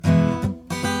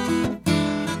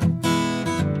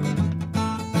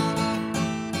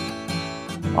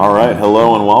All right,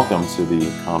 hello and welcome to the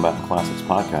Combat and Classics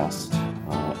podcast,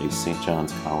 a St.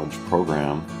 John's College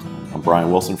program. I'm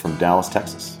Brian Wilson from Dallas,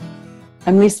 Texas.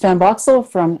 I'm Lise Van Boxel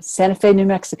from Santa Fe, New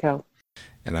Mexico.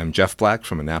 And I'm Jeff Black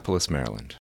from Annapolis,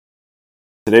 Maryland.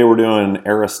 Today we're doing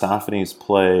Aristophanes'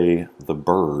 play The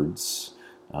Birds,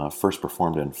 first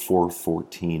performed in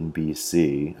 414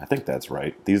 BC. I think that's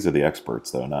right. These are the experts,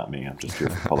 though, not me. I'm just here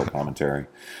for public commentary.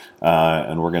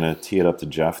 And we're going to tee it up to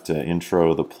Jeff to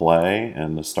intro the play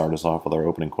and to start us off with our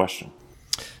opening question.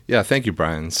 Yeah, thank you,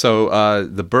 Brian. So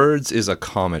The Birds is a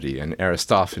comedy, and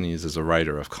Aristophanes is a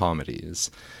writer of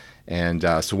comedies. And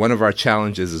so one of our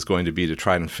challenges is going to be to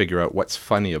try and figure out what's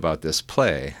funny about this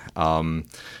play.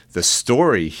 The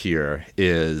story here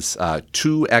is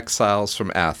two exiles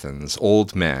from Athens,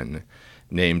 old men,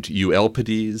 named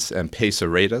Euelpides and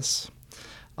Paesaretus,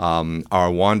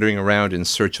 are wandering around in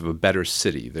search of a better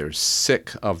city. They're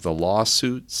sick of the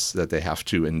lawsuits that they have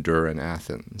to endure in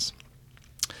Athens.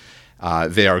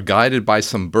 They are guided by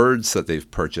some birds that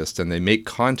they've purchased, and they make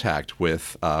contact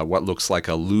with what looks like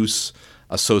a loose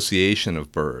association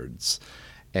of birds.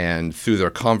 And through their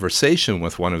conversation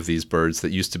with one of these birds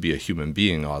that used to be a human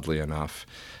being, oddly enough,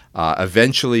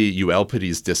 eventually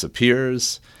Euelpides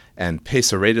disappears and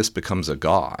Paesaretus becomes a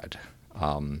god.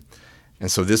 And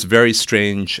so this very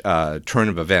strange turn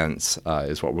of events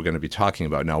is what we're going to be talking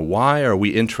about. Now, why are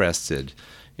we interested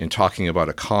in talking about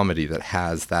a comedy that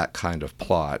has that kind of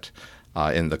plot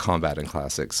in the Combat and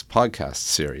Classics podcast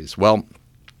series? Well,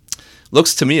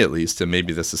 looks to me at least, and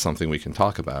maybe this is something we can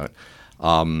talk about,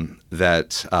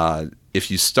 that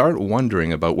if you start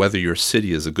wondering about whether your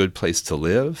city is a good place to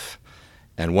live,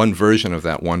 and one version of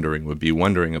that wondering would be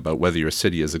wondering about whether your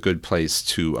city is a good place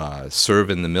to serve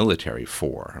in the military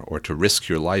for, or to risk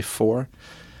your life for,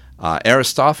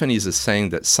 Aristophanes is saying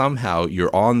that somehow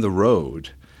you're on the road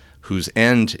whose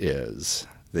end is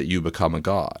that you become a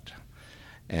god.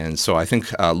 And so I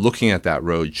think looking at that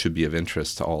road should be of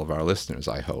interest to all of our listeners,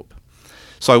 I hope.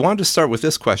 So I wanted to start with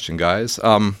this question, guys.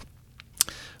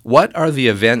 What are the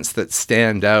events that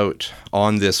stand out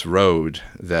on this road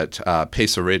that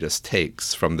Paesaretus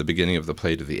takes from the beginning of the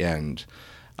play to the end,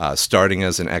 starting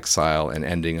as an exile and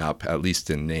ending up, at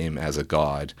least in name, as a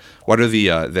god? What are the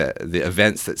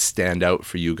events that stand out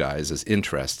for you guys as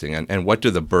interesting, and what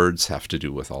do the birds have to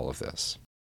do with all of this?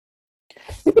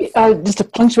 Maybe just to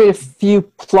punctuate a few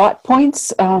plot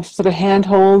points, sort of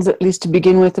handholds, at least to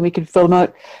begin with, and we can fill them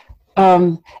out.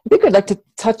 I think I'd like to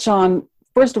touch on,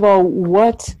 first of all,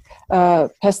 what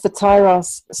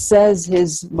Pesthatairos says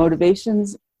his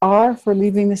motivations are for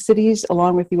leaving the cities,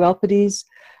 along with Euelpides.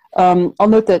 I'll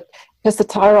note that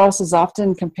Pesthatairos is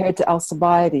often compared to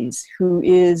Alcibiades, who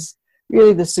is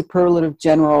really the superlative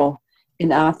general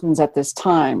in Athens at this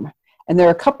time. And there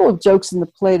are a couple of jokes in the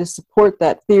play to support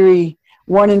that theory.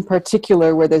 One in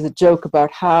particular where there's a joke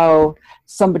about how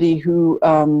somebody who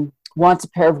wants a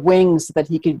pair of wings so that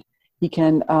he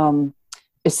can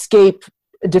escape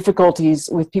difficulties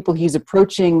with people he's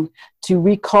approaching to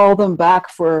recall them back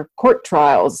for court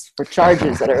trials for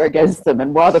charges that are against them.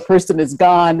 And while the person is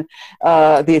gone,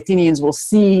 the Athenians will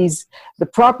seize the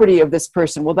property of this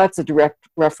person. Well, that's a direct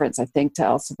reference, I think, to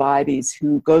Alcibiades,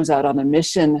 who goes out on a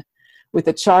mission with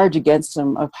a charge against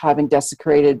him of having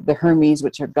desecrated the Hermes,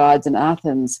 which are gods in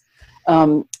Athens.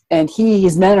 And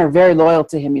his men are very loyal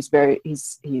to him. He's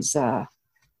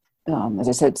as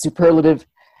I said, superlative.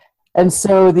 And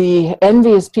so the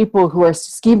envious people who are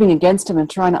scheming against him and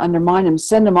trying to undermine him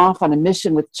send him off on a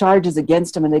mission with charges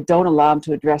against him, and they don't allow him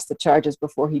to address the charges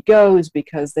before he goes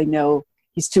because they know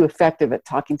he's too effective at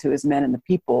talking to his men and the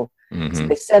people. Mm-hmm. So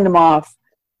they send him off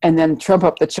and then trump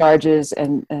up the charges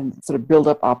and sort of build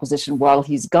up opposition while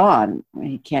he's gone.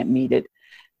 He can't meet it.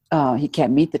 He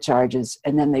can't meet the charges.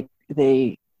 And then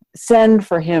they send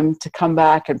for him to come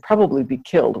back and probably be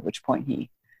killed, at which point he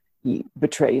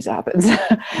betrays Athens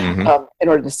mm-hmm. In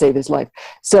order to save his life.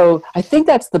 So I think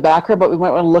that's the background, but we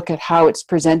might want to look at how it's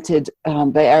presented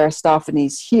by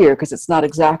Aristophanes here, because it's not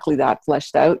exactly that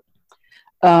fleshed out.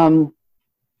 And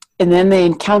then they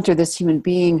encounter this human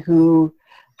being who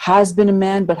has been a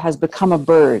man but has become a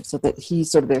bird, so that he's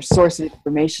sort of their source of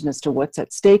information as to what's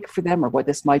at stake for them or what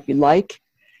this might be like.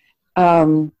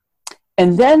 And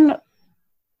then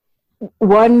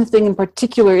one thing in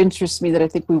particular interests me that I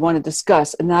think we want to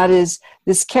discuss, and that is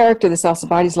this character, this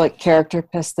Alcibiades-like character,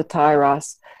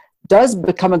 Pesthatairos, does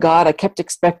become a god. I kept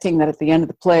expecting that at the end of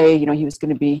the play, he was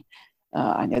going to be,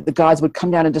 the gods would come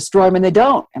down and destroy him, and they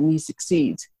don't. I mean, he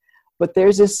succeeds. But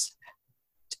there's this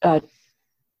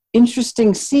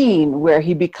interesting scene where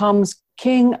he becomes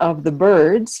king of the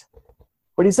birds,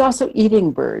 but he's also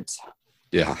eating birds.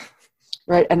 Yeah.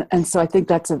 right? And so I think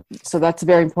that's a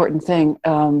very important thing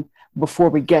before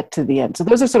we get to the end. So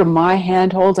those are sort of my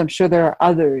handholds. I'm sure there are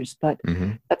others, but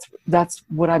that's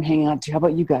what I'm hanging on to. How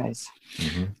about you guys?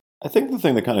 I think the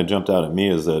thing that kind of jumped out at me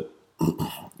is that,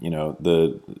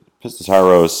 the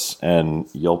Pistatyros and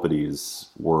Eulpides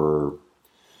were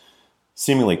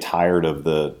seemingly tired of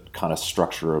the kind of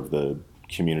structure of the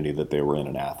community that they were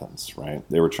in Athens, right?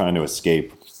 They were trying to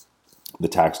escape the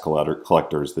tax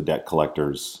collectors, the debt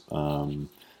collectors,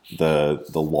 the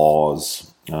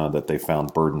laws that they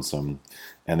found burdensome,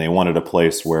 and they wanted a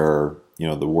place where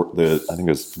I think it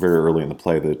was very early in the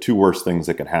play, the two worst things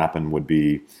that could happen would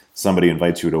be somebody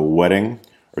invites you to a wedding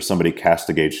or somebody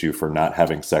castigates you for not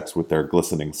having sex with their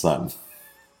glistening son.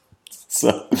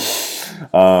 So,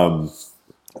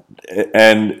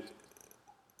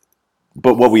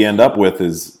 but what we end up with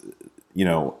is,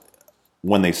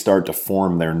 when they start to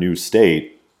form their new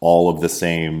state, all of the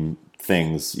same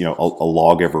things, a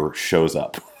lawgiver shows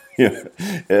up,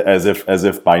 as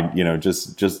if by,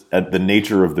 just at the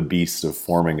nature of the beast of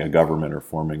forming a government or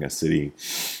forming a city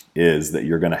is that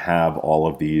you're going to have all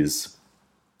of these,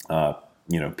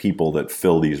 people that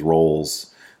fill these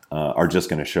roles are just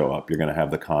going to show up. You're going to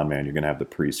have the con man, you're going to have the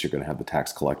priest, you're going to have the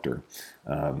tax collector,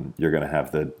 you're going to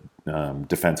have the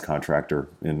defense contractor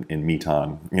in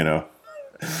Meton,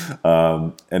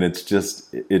 and it's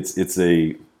just it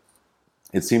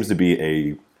seems to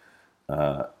be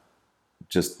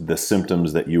just the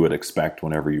symptoms that you would expect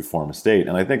whenever you form a state.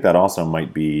 And I think that also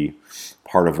might be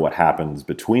part of what happens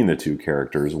between the two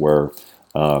characters, where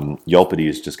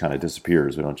Eulpides just kind of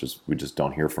disappears. We just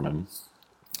don't hear from him.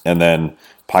 And then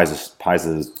Paisa's,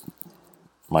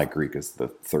 my Greek is the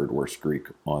third worst Greek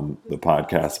on the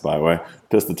podcast, by the way,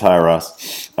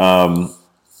 Pistatyros,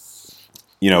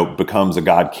 becomes a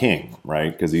god king,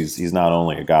 right? Because he's not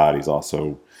only a god, he's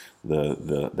also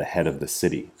the head of the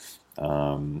city.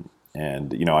 And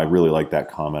I really like that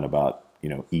comment about,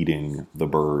 eating the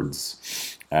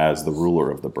birds as the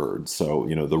ruler of the birds. So,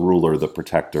 the ruler, the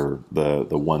protector,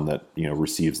 the one that,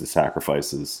 receives the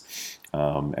sacrifices,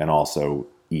 and also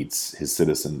eats his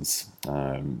citizens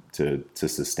to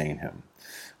sustain him.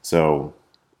 So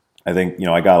I think,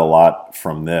 I got a lot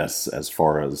from this as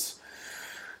far as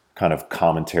kind of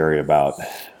commentary about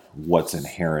what's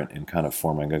inherent in kind of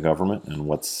forming a government and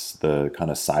what's the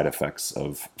kind of side effects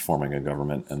of forming a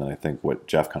government. And then I think what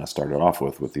Jeff kind of started off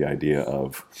with the idea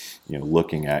of,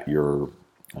 looking at your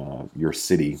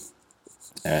city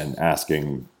and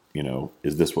asking,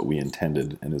 is this what we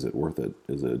intended and is it worth it,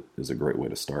 is a great way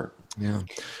to start. Yeah.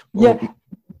 Well,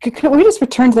 can we just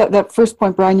return to that first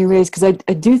point, Brian, you raised? Because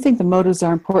I do think the motives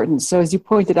are important. So as you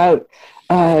pointed out,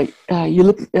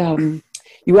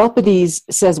 Eulpides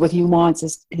says what he wants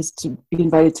is to be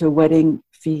invited to a wedding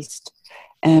feast.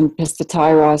 And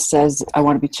Pistatyros says, I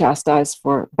want to be chastised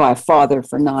by a father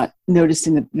for not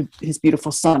noticing his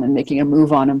beautiful son and making a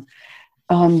move on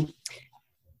him.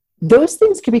 Those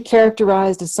things can be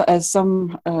characterized as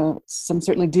some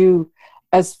certainly do,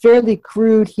 as fairly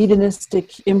crude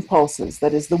hedonistic impulses.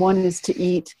 That is, the one is to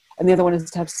eat and the other one is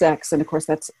to have sex. And of course,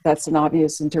 that's an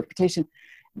obvious interpretation.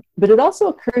 But it also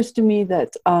occurs to me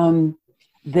that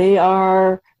they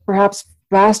are perhaps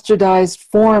bastardized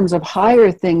forms of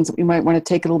higher things that we might want to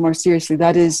take a little more seriously.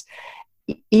 That is,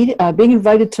 being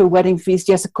invited to a wedding feast.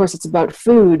 Yes, of course, it's about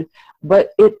food,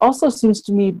 but it also seems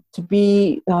to me to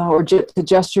be, to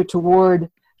gesture toward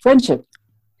friendship,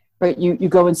 right? You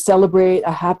go and celebrate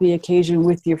a happy occasion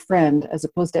with your friend, as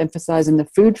opposed to emphasizing the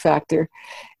food factor.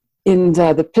 In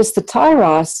the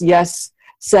Pistatyros, yes,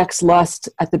 sex, lust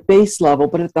at the base level,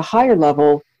 but at the higher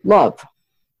level, love.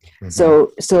 Mm-hmm.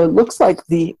 So it looks like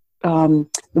the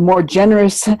more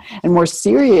generous and more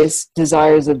serious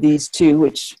desires of these two,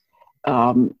 which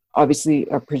obviously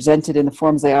are presented in the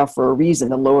forms they are for a reason,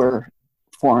 the lower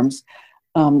forms,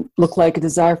 look like a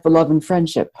desire for love and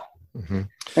friendship. Mm-hmm.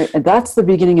 Right? And that's the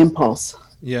beginning impulse.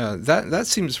 Yeah, that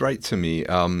seems right to me.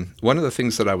 One of the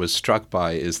things that I was struck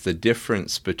by is the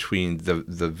difference between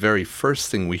the very first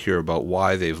thing we hear about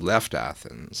why they've left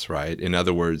Athens, right? In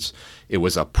other words, it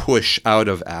was a push out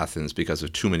of Athens because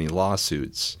of too many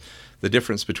lawsuits. The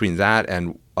difference between that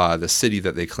and the city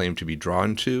that they claim to be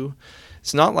drawn to,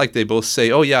 it's not like they both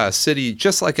say, oh yeah, a city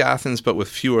just like Athens but with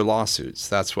fewer lawsuits.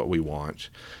 That's what we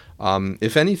want.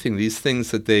 If anything, these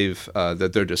things that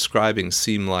they're describing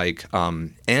seem like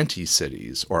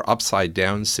anti-cities or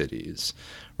upside-down cities,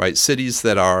 right? Cities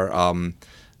that are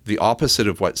the opposite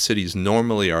of what cities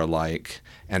normally are like,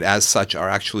 and as such are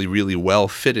actually really well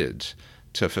fitted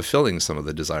to fulfilling some of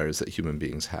the desires that human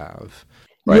beings have.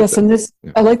 Right? Yes, and this,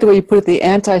 yeah. I like the way you put it, the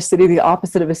anti-city, the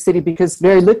opposite of a city, because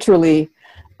very literally,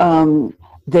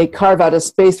 they carve out a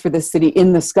space for the city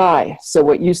in the sky. So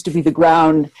what used to be the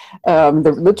ground,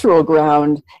 the literal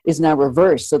ground, is now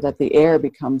reversed so that the air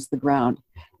becomes the ground.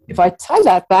 If I tie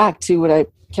that back to what I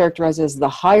characterize as the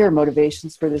higher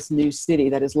motivations for this new city,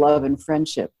 that is love and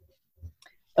friendship,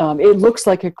 it looks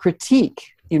like a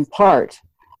critique in part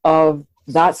of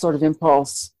that sort of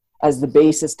impulse as the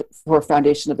basis for a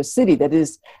foundation of a city. That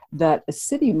is, that a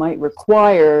city might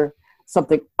require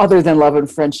something other than love and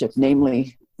friendship,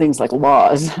 namely things like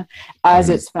laws, as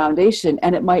its foundation,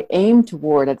 and it might aim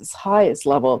toward, at its highest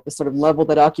level, the sort of level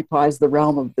that occupies the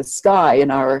realm of the sky in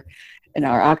our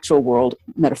actual world,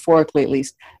 metaphorically at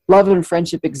least. Love and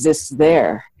friendship exists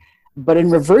there. But in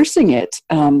reversing it,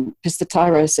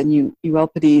 Pisistratos and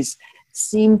Euelpides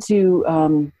seem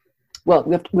to, we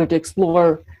have to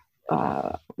explore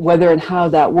whether and how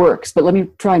that works. But let me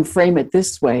try and frame it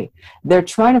this way. They're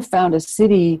trying to found a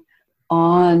city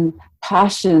on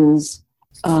passions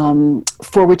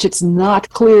for which it's not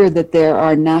clear that there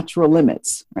are natural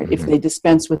limits, right? If they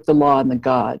dispense with the law and the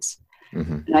gods.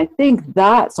 And I think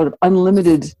that sort of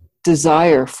unlimited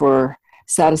desire for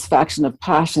satisfaction of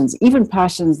passions, even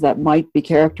passions that might be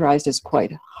characterized as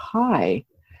quite high,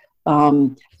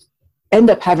 end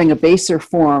up having a baser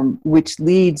form, which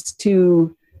leads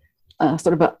to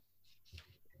sort of a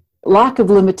lack of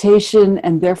limitation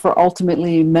and therefore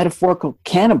ultimately metaphorical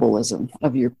cannibalism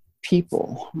of your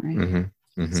people, right?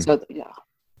 So,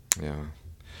 yeah.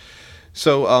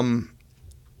 So,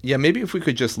 maybe if we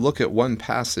could just look at one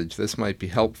passage, this might be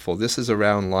helpful. This is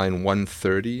around line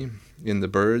 130 in the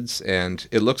Birds, and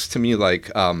it looks to me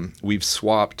like we've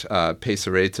swapped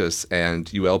Pisistratos and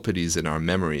Euelpides in our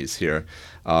memories here.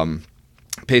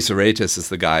 Pisistratos is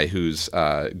the guy who's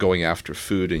going after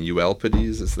food, and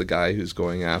Euelpides is the guy who's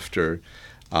going after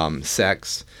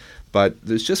sex. But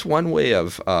there's just one way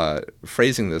of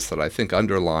phrasing this that I think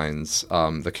underlines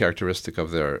the characteristics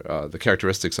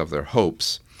of their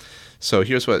hopes. So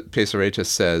here's what Pisistratos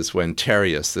says when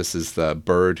Tereus, this is the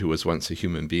bird who was once a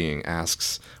human being,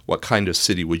 asks, "What kind of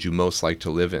city would you most like to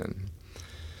live in?"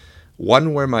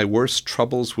 "One where my worst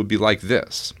troubles would be like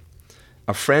this.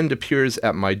 A friend appears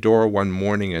at my door one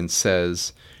morning and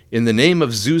says, 'In the name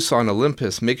of Zeus on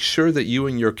Olympus, make sure that you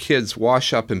and your kids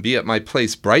wash up and be at my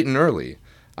place bright and early.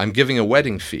 I'm giving a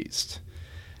wedding feast.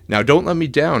 Now don't let me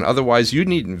down, otherwise you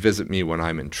needn't visit me when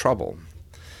I'm in trouble.'"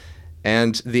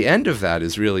 And the end of that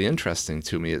is really interesting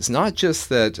to me. It's not just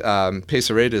that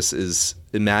Pisistratos is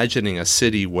imagining a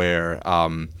city where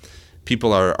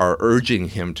people are urging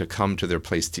him to come to their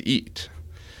place to eat,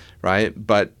 right?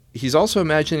 But he's also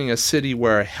imagining a city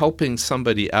where helping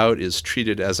somebody out is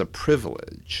treated as a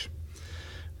privilege,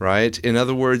 right? In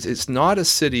other words, it's not a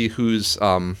city whose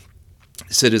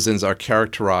citizens are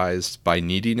characterized by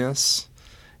neediness,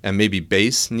 and maybe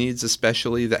base needs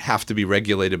especially, that have to be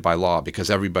regulated by law because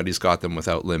everybody's got them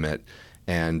without limit.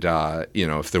 And,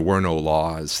 if there were no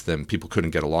laws, then people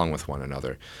couldn't get along with one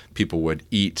another. People would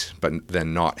eat, but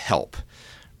then not help,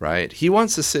 right? He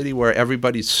wants a city where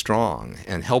everybody's strong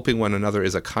and helping one another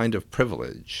is a kind of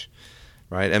privilege,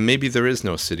 right? And maybe there is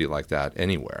no city like that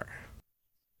anywhere.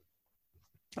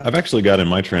 I've actually got in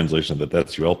my translation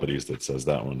that's Euelpides that says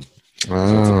that one. So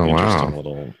Oh, it's an wow. interesting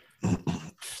little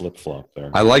flip-flop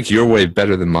there. I like your way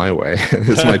better than my way.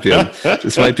 This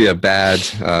might be a bad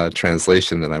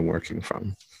translation that I'm working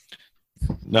from.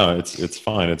 No, it's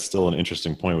fine. It's still an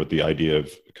interesting point with the idea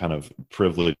of kind of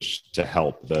privilege to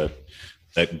help,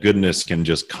 that goodness can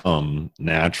just come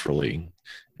naturally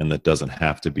and that doesn't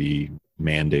have to be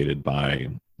mandated by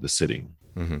the city.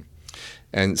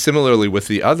 And similarly with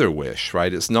the other wish,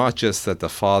 right? It's not just that the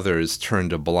fathers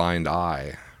turned a blind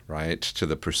eye, right, to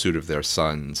the pursuit of their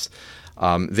sons.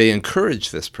 They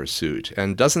encourage this pursuit.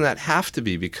 And doesn't that have to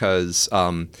be because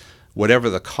whatever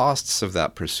the costs of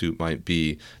that pursuit might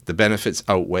be, the benefits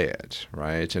outweigh it,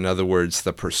 right? In other words,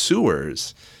 the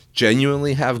pursuers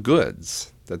genuinely have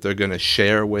goods that they're going to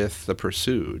share with the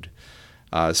pursued.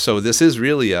 So this is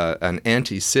really an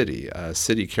anti-city, a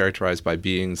city characterized by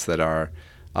beings that are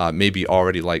maybe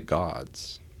already like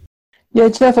gods. Yeah,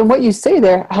 Jeff, and what you say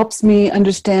there helps me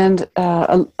understand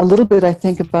a little bit, I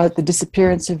think, about the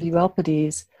disappearance of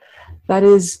Euelpides. That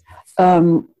is,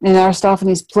 in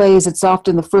Aristophanes' plays, it's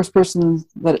often the first person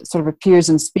that sort of appears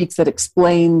and speaks that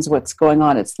explains what's going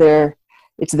on. It's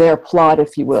their plot,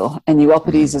 if you will. And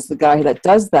Euelpides is the guy that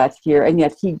does that here, and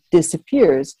yet he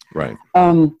disappears. Right.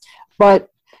 But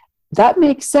that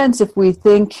makes sense if we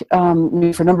think, for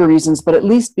a number of reasons, but at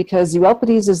least because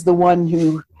Euelpides is the one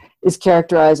who is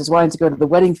characterized as wanting to go to the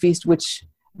wedding feast, which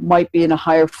might be in a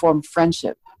higher form of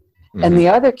friendship. And the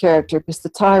other character,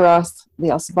 Pisistratos,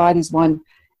 the Alcibiades one,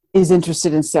 is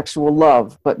interested in sexual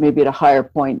love, but maybe at a higher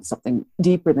point, something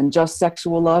deeper than just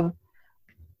sexual love.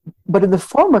 But in the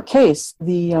former case,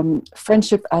 the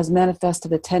friendship as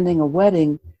manifested attending a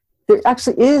wedding, there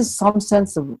actually is some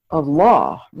sense of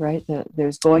law, right?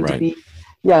 There's going to be,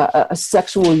 a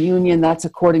sexual union that's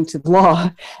according to law,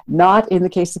 not in the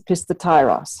case of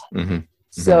Pistatyros. Mm-hmm.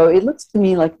 So it looks to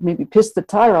me like maybe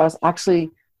Pistatyros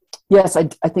actually, yes,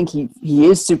 I think he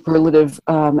is superlative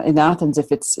in Athens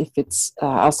if it's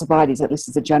Alcibiades, at least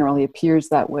as a general, he appears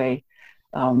that way.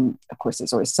 Of course,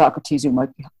 there's always Socrates who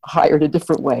might be hired a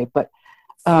different way, but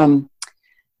that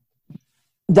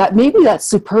maybe that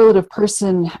superlative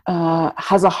person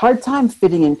has a hard time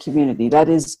fitting in community. That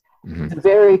is, the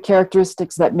very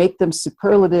characteristics that make them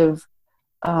superlative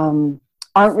aren't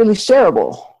really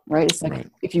shareable, right? It's like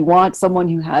if you want someone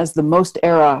who has the most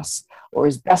eros, or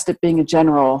is best at being a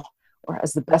general, or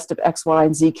has the best of X, Y,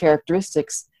 and Z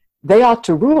characteristics, they ought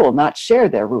to rule, not share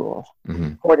their rule,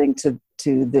 according to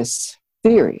this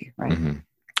theory, right?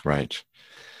 Right.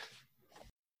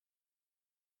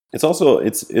 It's also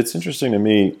it's interesting to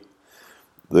me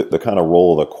the kind of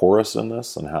role of the chorus in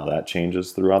this and how that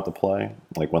changes throughout the play.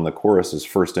 Like when the chorus is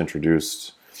first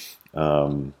introduced,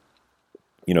 they're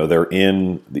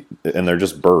in and they're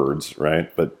just birds,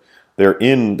 right? But they're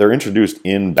introduced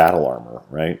in battle armor,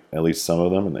 right? At least some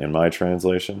of them in my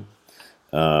translation.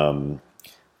 And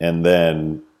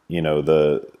then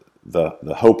the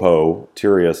hopo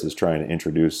Tyrius is trying to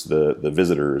introduce the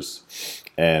visitors,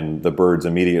 and the birds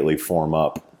immediately form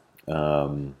up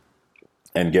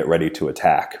and get ready to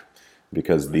attack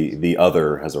because the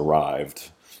other has arrived,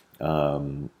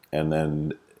 and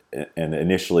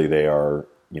initially they are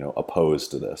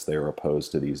opposed to this. They are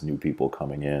opposed to these new people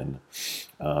coming in,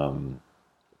 and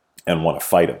want to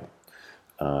fight them.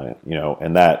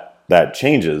 And that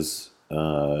changes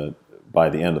by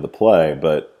the end of the play,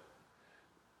 but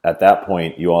at that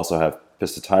point, you also have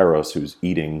Pistatyros who's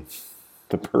eating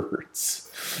the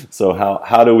birds. So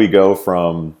how do we go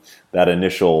from that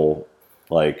initial,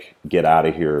 like, get out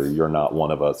of here, you're not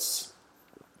one of us,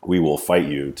 we will fight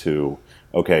you, to,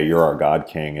 okay, you're our god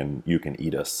king and you can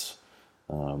eat us?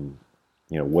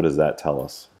 What does that tell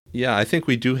us? Yeah, I think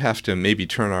we do have to maybe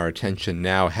turn our attention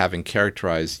now, having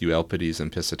characterized Euelpides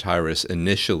and Pistatyros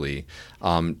initially,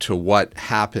 to what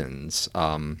happens.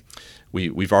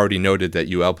 We've already noted that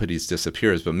Euelpides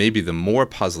disappears, but maybe the more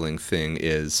puzzling thing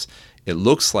is it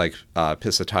looks like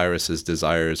Pistatyros'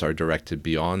 desires are directed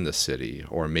beyond the city,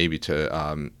 or maybe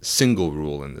to single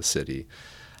rule in the city.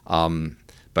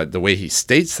 But the way he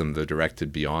states them, they're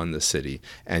directed beyond the city.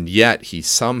 And yet he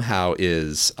somehow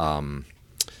is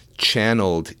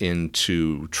channeled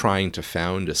into trying to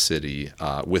found a city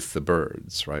with the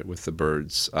birds, right? With the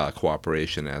birds'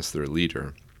 cooperation as their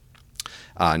leader.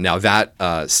 Now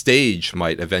that stage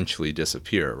might eventually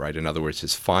disappear, right? In other words,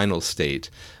 his final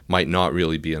state might not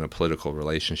really be in a political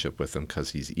relationship with them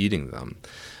because he's eating them.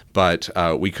 But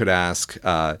we could ask,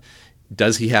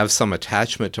 does he have some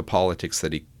attachment to politics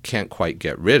that he can't quite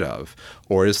get rid of?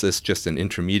 Or is this just an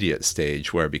intermediate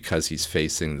stage where, because he's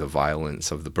facing the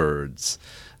violence of the birds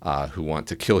who want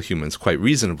to kill humans quite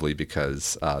reasonably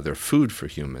because they're food for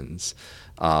humans,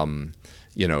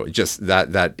 just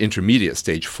that intermediate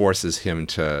stage forces him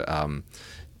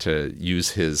to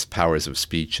use his powers of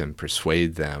speech and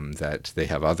persuade them that they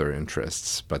have other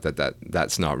interests, but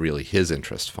that's not really his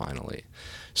interest finally.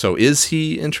 So is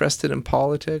he interested in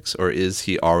politics, or is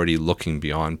he already looking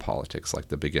beyond politics, like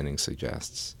the beginning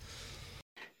suggests?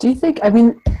 Do you think,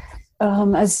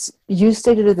 as you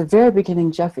stated at the very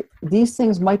beginning, Jeff, these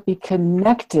things might be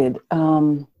connected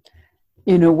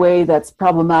in a way that's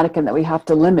problematic and that we have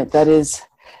to limit? That is,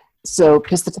 so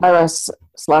Pistatyros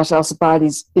 /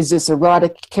 Alcibiades is this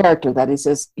erotic character. That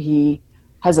is, he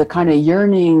has a kind of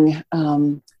yearning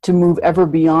to move ever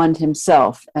beyond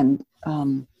himself. And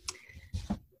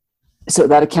so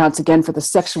that accounts again for the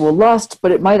sexual lust,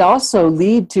 but it might also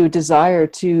lead to a desire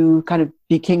to kind of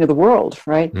be king of the world,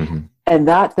 right? Mm-hmm. And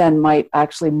that then might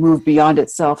actually move beyond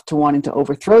itself to wanting to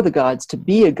overthrow the gods, to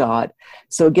be a god.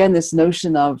 So again, this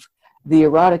notion of the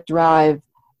erotic drive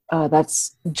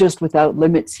that's just without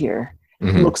limits here.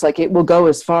 Mm-hmm. It looks like it will go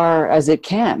as far as it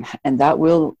can, and that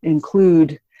will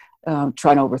include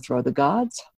trying to overthrow the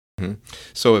gods. Mm-hmm.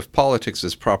 So if politics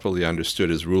is properly understood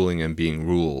as ruling and being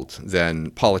ruled, then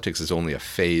politics is only a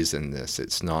phase in this.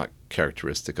 It's not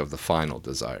characteristic of the final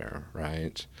desire,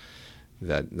 right?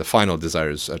 That the final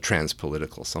desire is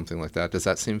transpolitical, something like that. Does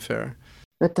that seem fair?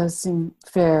 That does seem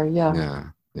fair, yeah.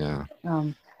 Yeah.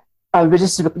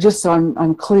 But just so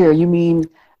I'm clear, you mean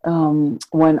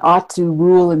one ought to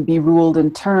rule and be ruled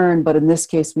in turn, but in this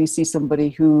case we see somebody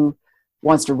who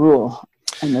wants to rule.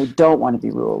 and they don't want to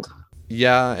be ruled.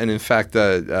 Yeah, and in fact,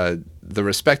 the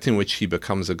respect in which he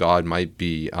becomes a god might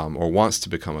be, or wants to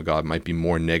become a god, might be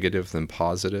more negative than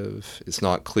positive. It's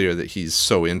not clear that he's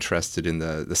so interested in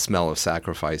the smell of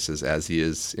sacrifices as he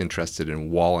is interested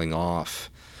in walling off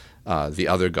the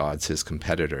other gods, his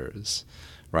competitors,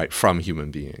 right, from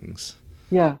human beings.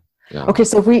 Yeah. Yeah. Okay,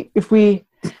 so if we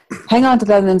hang on to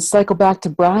that and then cycle back to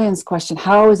Brian's question,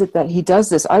 how is it that he does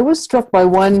this? I was struck by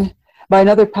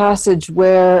another passage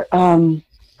where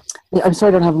I'm sorry,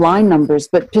 I don't have line numbers,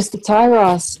 but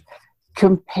Pistoteiros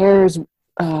compares,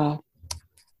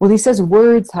 he says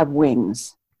words have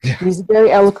wings. Yeah. He's a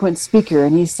very eloquent speaker,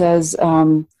 and he says,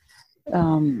 it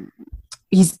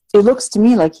looks to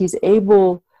me like he's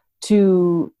able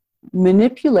to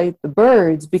manipulate the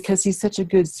birds because he's such a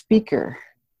good speaker.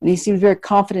 And he seems very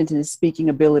confident in his speaking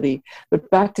ability. But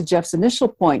back to Jeff's initial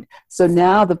point, so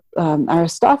now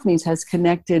Aristophanes has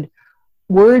connected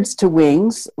words to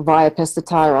wings via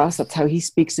Pistoteiros, that's how he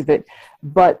speaks of it,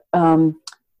 but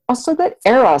also that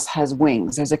Eros has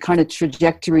wings. There's a kind of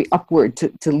trajectory upward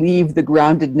to leave the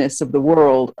groundedness of the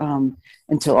world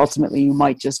until ultimately you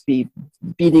might just be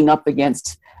beating up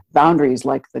against boundaries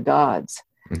like the gods.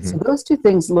 Mm-hmm. So those two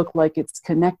things look like it's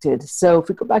connected. So if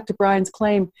we go back to Brian's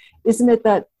claim, isn't it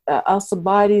that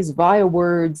Alcibiades via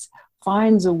words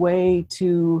finds a way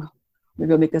to, we're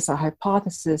going to make this a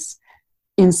hypothesis,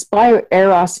 inspire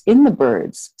Eros in the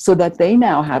birds so that they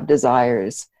now have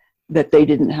desires that they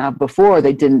didn't have before,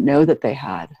 they didn't know that they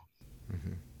had.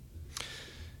 Mm-hmm.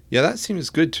 Yeah, that seems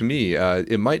good to me.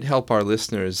 It might help our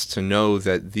listeners to know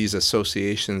that these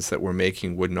associations that we're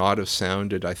making would not have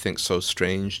sounded, I think, so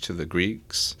strange to the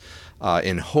Greeks.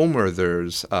 In Homer,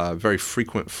 there's a very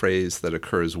frequent phrase that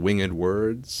occurs, winged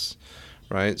words,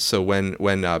 right? So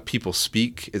when people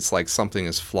speak, it's like something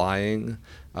is flying,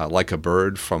 like a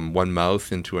bird from one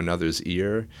mouth into another's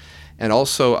ear. And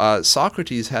also,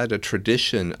 Socrates had a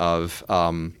tradition of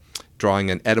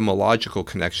drawing an etymological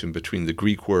connection between the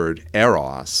Greek word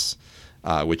eros,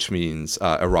 which means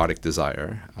erotic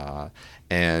desire,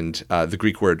 and the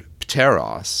Greek word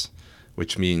pteros,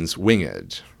 which means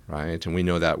winged, right? And we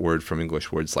know that word from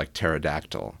English words like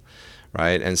pterodactyl,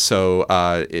 right? And so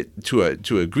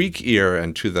to a Greek ear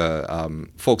and to the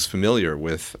folks familiar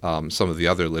with some of the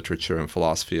other literature and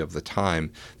philosophy of the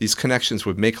time, these connections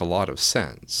would make a lot of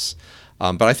sense.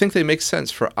 But I think they make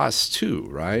sense for us too,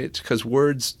 right? Because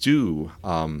words do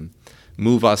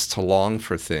move us to long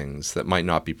for things that might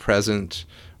not be present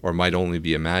or might only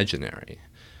be imaginary,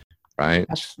 right?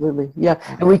 Absolutely, yeah.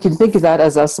 And we can think of that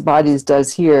as Alcibiades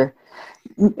does here.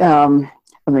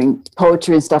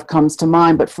 Poetry and stuff comes to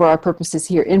mind, but for our purposes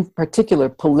here, in particular,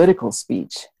 political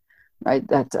speech, right?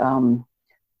 That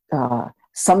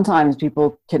sometimes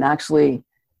people can actually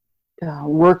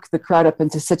work the crowd up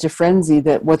into such a frenzy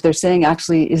that what they're saying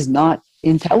actually is not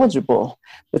intelligible,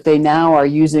 but they now are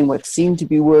using what seem to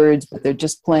be words, but they're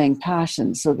just playing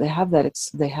passion. So they have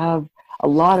they have a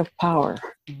lot of power.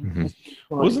 Mm-hmm.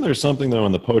 Wasn't there something though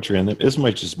in the poetry, and this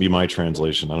might just be my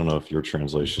translation, I don't know if your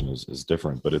translation is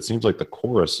different, but it seems like the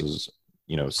chorus is,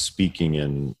 speaking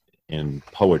in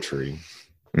poetry,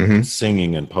 mm-hmm.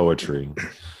 singing in poetry,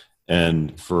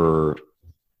 and for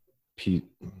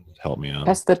help me out.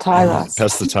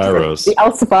 Pestoteiros. The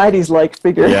Alcibiades-like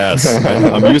figure. Yes,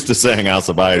 I'm used to saying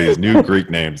Alcibiades. New Greek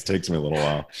names takes me a little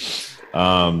while.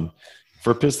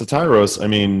 For Pistoteiros,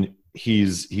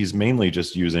 he's mainly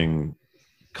just using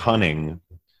cunning,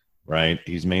 right?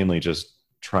 He's mainly just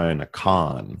trying to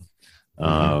con,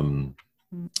 and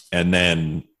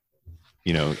then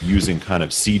using kind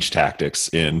of siege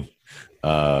tactics in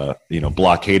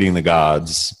blockading the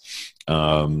gods.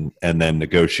 And then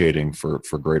negotiating for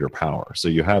greater power. So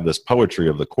you have this poetry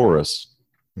of the chorus,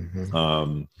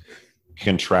 mm-hmm.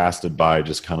 Contrasted by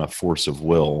just kind of force of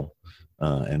will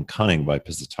and cunning by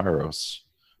Pistoteiros.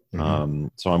 Mm-hmm.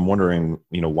 So I'm wondering,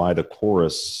 why the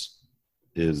chorus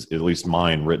is, at least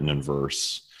mine, written in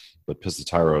verse, but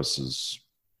Pistoteiros is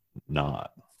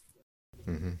not.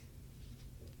 Mm-hmm.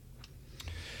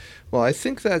 Well, I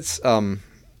think that's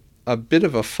a bit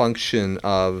of a function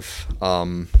of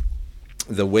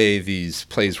the way these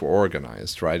plays were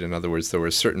organized, right? In other words, there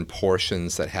were certain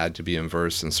portions that had to be in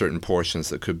verse and certain portions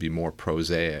that could be more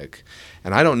prosaic.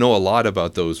 And I don't know a lot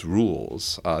about those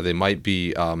rules. They might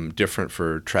be different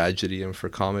for tragedy and for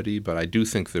comedy, but I do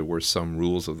think there were some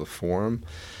rules of the form.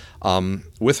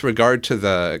 With regard to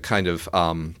the kind of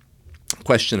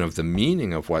question of the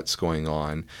meaning of what's going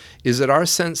on, is it our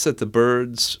sense that the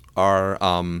birds are,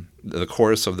 the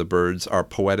chorus of the birds are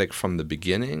poetic from the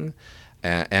beginning?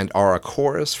 and are a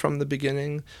chorus from the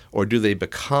beginning, or do they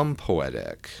become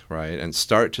poetic, right, and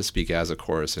start to speak as a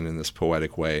chorus and in this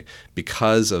poetic way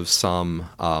because of some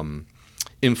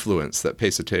influence that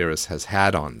Pesoteris has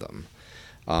had on them?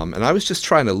 And I was just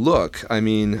trying to look. I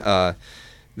mean,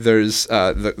 there's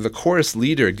the chorus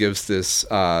leader gives this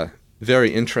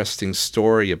very interesting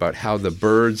story about how the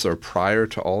birds are prior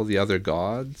to all the other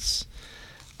gods.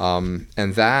 And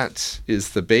that is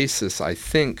the basis, I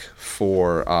think,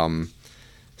 for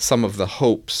some of the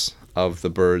hopes of the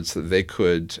birds that they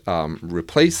could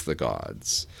replace the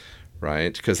gods,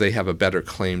 right? Because they have a better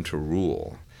claim to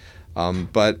rule.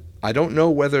 But I don't know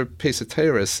whether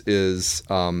Pesoteris is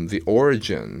the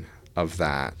origin of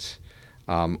that,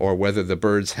 or whether the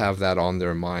birds have that on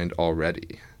their mind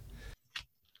already.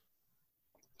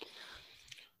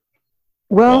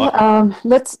 Well,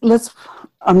 let's.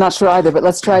 I'm not sure either, but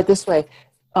let's try it this way.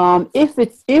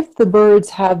 If the birds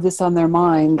have this on their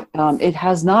mind, it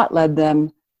has not led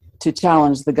them to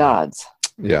challenge the gods.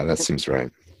 Yeah, that seems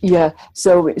right. Yeah.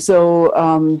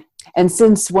 And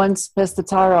since once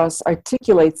Pestotaros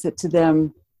articulates it to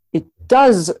them, it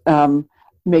does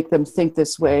make them think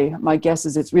this way. My guess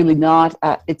is it's really not.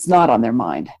 It's not on their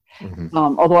mind. Mm-hmm.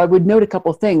 Although I would note a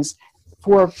couple things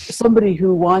for somebody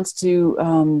who wants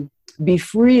to be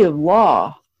free of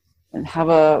law and have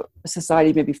a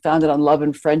society maybe founded on love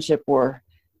and friendship or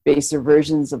baser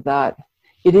versions of that.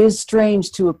 It is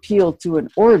strange to appeal to an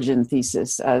origin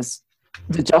thesis as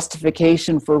the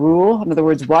justification for rule. In other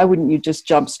words, why wouldn't you just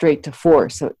jump straight to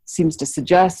force? So it seems to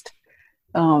suggest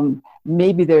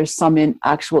maybe there's some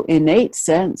actual innate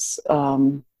sense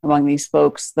among these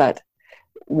folks that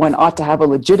one ought to have a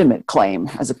legitimate claim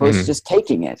as opposed to just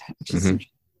taking it. Which is,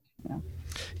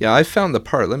 Yeah, I found the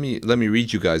part. Let me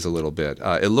read you guys a little bit.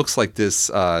 It looks like this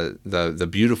the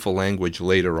beautiful language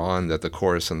later on that the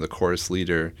chorus and the chorus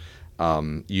leader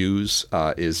use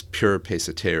is pure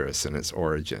Pesoteris in its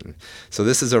origin. So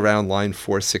this is around line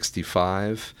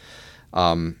 465.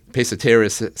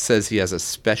 Pesoteris says he has a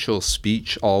special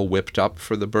speech all whipped up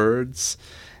for the birds.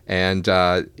 And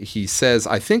he says,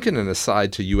 I think in an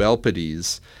aside to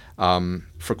Euelpides,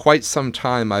 for quite some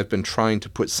time I've been trying to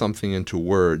put something into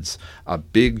words, a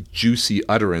big juicy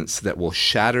utterance that will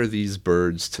shatter these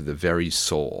birds to the very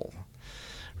soul,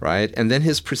 right? And then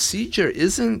his procedure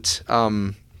isn't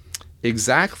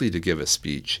exactly to give a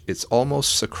speech. It's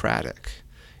almost Socratic.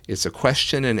 It's a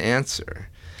question and answer.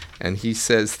 And he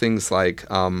says things like,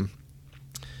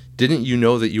 didn't you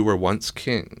know that you were once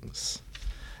kings?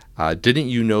 Didn't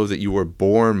you know that you were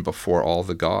born before all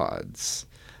the gods?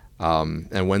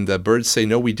 And when the birds say,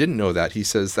 no, we didn't know that, he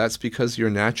says, that's because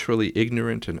you're naturally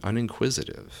ignorant and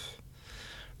uninquisitive,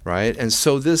 right? And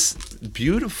so this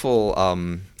beautiful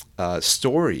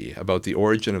story about the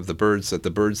origin of the birds that the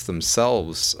birds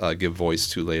themselves give voice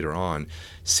to later on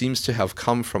seems to have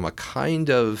come from a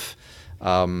kind of,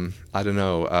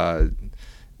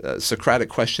 Socratic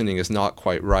questioning is not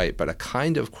quite right, but a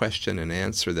kind of question and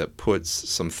answer that puts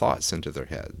some thoughts into their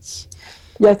heads.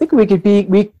 Yeah, I think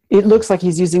it looks like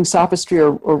he's using sophistry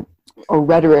or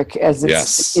rhetoric as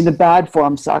it's in the bad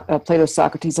form. Plato's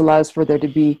Socrates allows for there to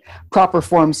be proper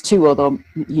forms too, although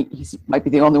he might be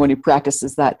the only one who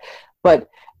practices that. But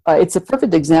it's a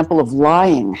perfect example of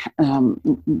lying.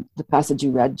 The passage you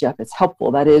read, Jeff, it's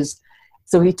helpful. That is,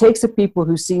 so he takes a people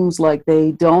who seems like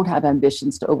they don't have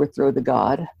ambitions to overthrow the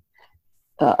god,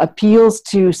 appeals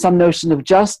to some notion of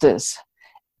justice,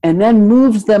 and then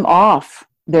moves them off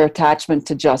their attachment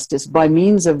to justice by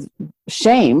means of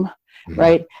shame,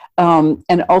 right?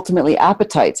 And ultimately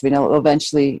appetites.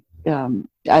 Eventually,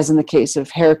 as in the case of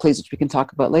Heracles, which we can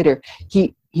talk about later,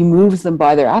 he moves them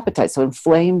by their appetites, so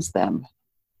inflames them.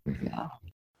 Yeah.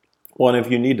 Well, and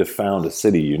if you need to found a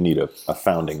city, you need a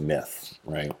founding myth,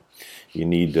 right? You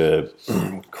need to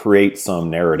create some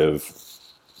narrative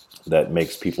that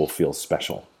makes people feel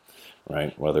special,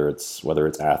 right? Whether it's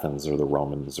Athens or the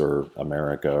Romans or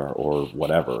America or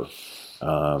whatever,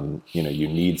 you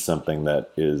need something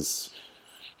that is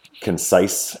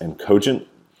concise and cogent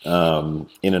in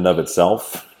and of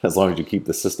itself, as long as you keep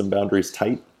the system boundaries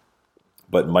tight,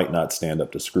 but might not stand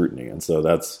up to scrutiny. And so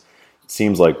it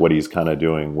seems like what he's kind of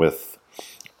doing with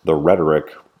the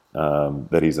rhetoric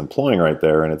that he's employing right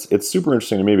there. And it's super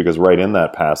interesting to me because right in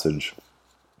that passage,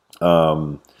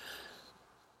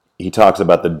 he talks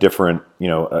about the different,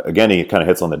 again, he kind of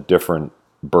hits on the different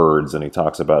birds, and he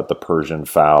talks about the Persian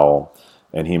fowl,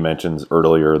 and he mentions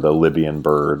earlier the Libyan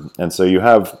bird. And so you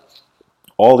have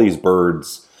all these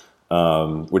birds,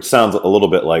 which sounds a little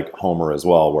bit like Homer as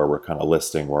well, where we're kind of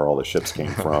listing where all the ships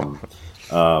came from.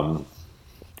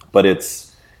 But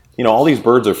it's, all these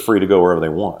birds are free to go wherever they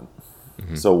want.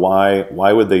 So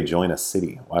why would they join a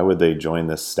city? Why would they join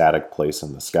this static place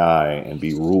in the sky and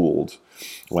be ruled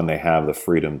when they have the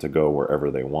freedom to go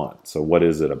wherever they want? So what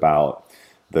is it about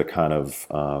the kind of,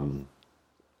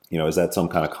 is that some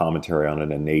kind of commentary on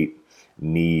an innate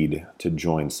need to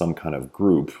join some kind of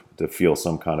group, to feel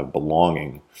some kind of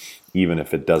belonging, even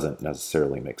if it doesn't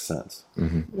necessarily make sense?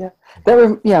 Yeah,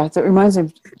 that reminds me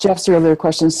of Jeff's earlier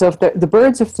question. So if the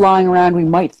birds are flying around, we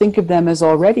might think of them as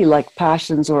already like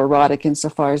passions or erotic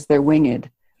insofar as they're winged.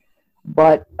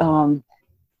 But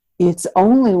it's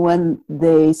only when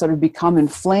they sort of become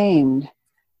inflamed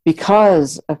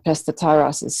because of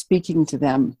Pestataros is speaking to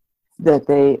them that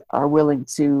they are willing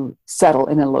to settle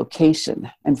in a location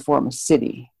and form a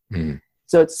city.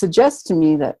 So it suggests to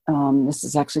me that this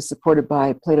is actually supported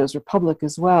by Plato's Republic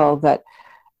as well, that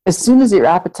as soon as your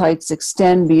appetites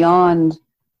extend beyond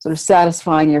sort of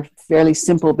satisfying your fairly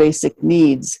simple basic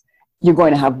needs, you're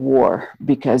going to have war,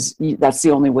 because that's the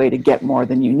only way to get more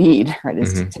than you need, right,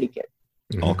 is to take it.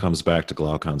 It all comes back to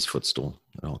Glaucon's footstool.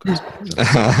 It all comes back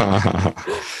to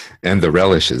And the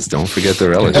relishes. Don't forget the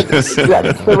relishes.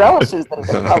 The relishes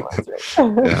that are published,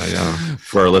 right? Yeah.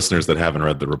 For our listeners that haven't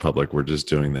read The Republic, we're just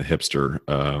doing the hipster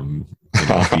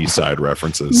B-side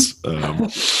references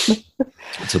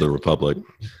to The Republic.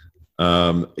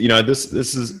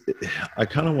 This is, I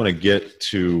kind of want to get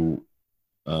to,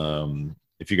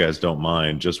 if you guys don't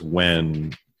mind, just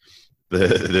when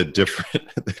the different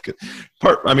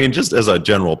part. I mean, just as a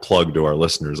general plug to our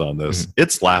listeners on this,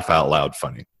 it's laugh out loud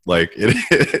funny. Like the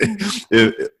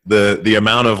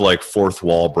amount of like fourth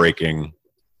wall breaking,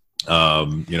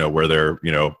 where they're,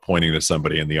 pointing to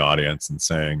somebody in the audience and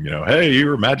saying, hey,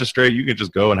 you're a magistrate, you can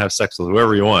just go and have sex with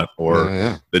whoever you want.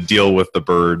 Or the deal with the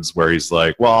birds where he's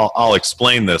like, well, I'll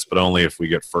explain this, but only if we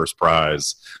get first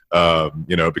prize,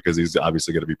 because he's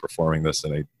obviously going to be performing this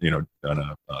in a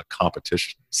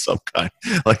competition of some kind.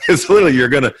 Like, it's literally,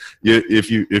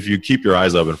 if you keep your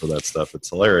eyes open for that stuff, it's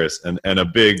hilarious. And a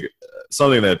big,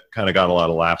 something that kind of got a lot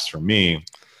of laughs from me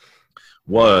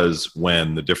was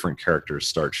when the different characters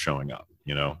start showing up,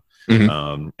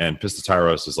 and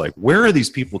Pistoteiros is like, where are these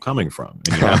people coming from?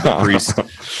 And you have the priest,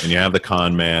 and you have the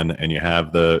con man, and you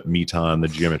have the Meton, the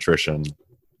geometrician.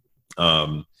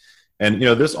 And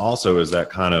this also is that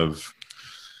kind of,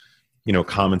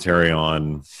 commentary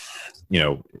on,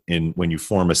 when you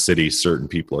form a city, certain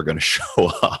people are going to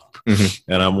show up.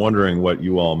 And I'm wondering what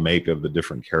you all make of the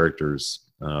different characters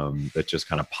that just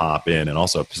kind of pop in. And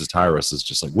also Pistoteiros is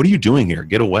just like, what are you doing here?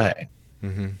 Get away.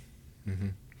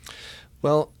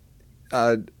 Well,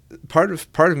 part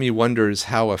of me wonders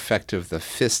how effective the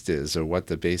fist is, or what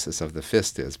the basis of the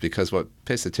fist is, because what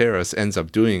Pistoteiros ends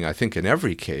up doing, I think in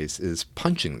every case, is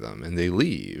punching them, and they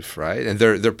leave, right? And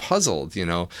they're puzzled,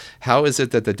 how is it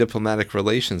that the diplomatic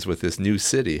relations with this new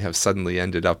city have suddenly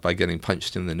ended up by getting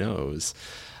punched in the nose?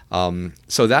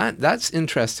 So that's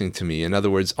interesting to me. In other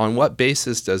words, on what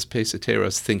basis does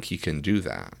Pistoteiros think he can do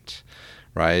that,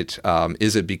 right?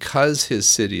 Is it because his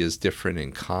city is different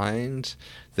in kind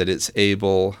that it's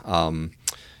able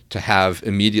to have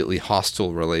immediately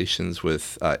hostile relations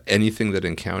with anything that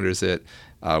encounters it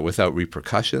without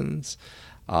repercussions?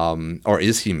 Or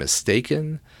is he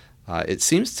mistaken? It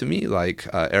seems to me like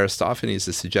Aristophanes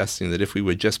is suggesting that if we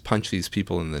would just punch these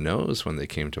people in the nose when they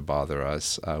came to bother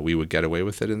us, we would get away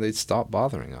with it and they'd stop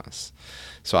bothering us.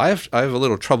 So I have a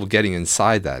little trouble getting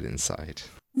inside that insight.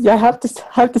 Yeah, I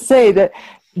have to say that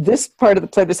this part of the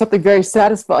play, there's something very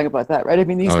satisfying about that, right? I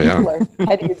mean, these people are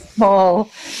petty and small,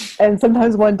 and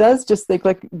sometimes one does just think,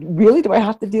 like, really, do I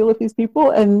have to deal with these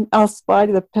people? And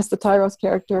Alcibiades, the Pistoteiros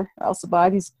character,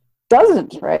 Alcibiades,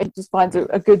 doesn't, right? He just finds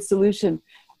a good solution.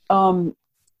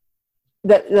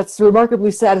 That's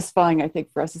remarkably satisfying, I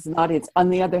think, for us as an audience. On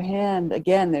the other hand,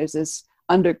 again, there's this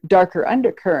darker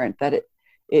undercurrent that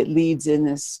it leads in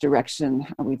this direction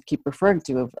we keep referring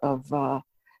to of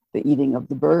the eating of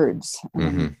the birds.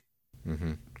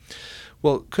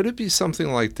 Well, could it be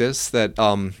something like this, that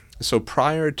so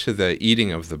prior to the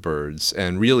eating of the birds,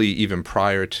 and really even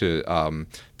prior to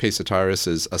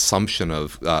Pistoteiros' assumption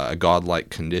of a godlike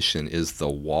condition, is the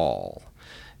wall?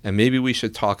 And maybe we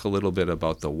should talk a little bit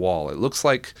about the wall. It looks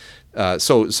like,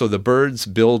 so the birds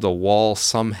build a wall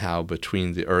somehow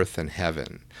between the earth and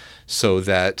heaven, so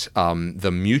that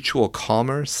the mutual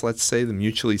commerce, let's say, the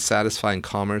mutually satisfying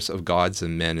commerce of gods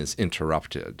and men is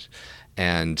interrupted.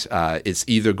 And it's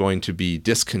either going to be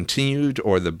discontinued,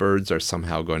 or the birds are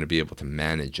somehow going to be able to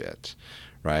manage it,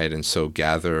 right? And so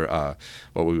gather,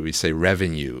 what would we say,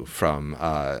 revenue from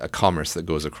a commerce that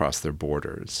goes across their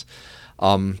borders.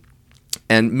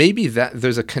 And maybe that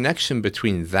there's a connection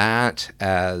between that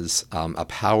as a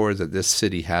power that this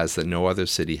city has that no other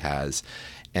city has,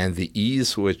 and the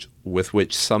ease with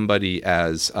which somebody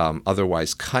as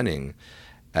otherwise cunning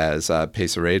as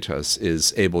Pesaretos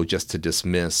is able just to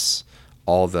dismiss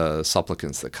all the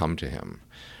supplicants that come to him,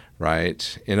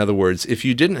 right? In other words, if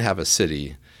you didn't have a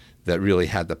city that really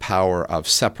had the power of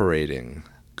separating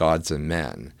gods and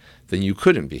men, then you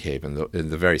couldn't behave in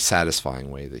the very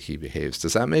satisfying way that he behaves.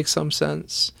 Does that make some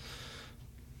sense?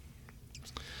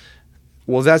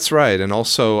 Well, that's right. And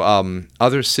also,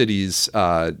 other cities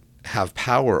have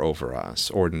power over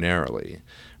us ordinarily,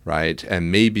 right?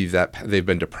 And maybe that they've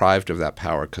been deprived of that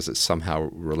power because it's somehow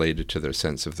related to their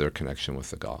sense of their connection with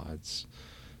the gods.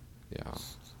 Yeah.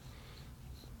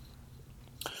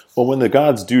 Well, when the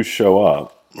gods do show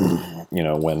up,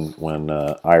 when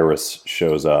Iris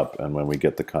shows up, and when we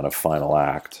get the kind of final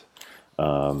act,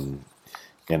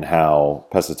 in how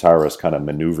Pesatiros kind of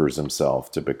maneuvers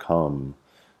himself to become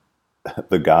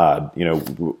the god,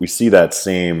 we see that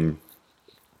same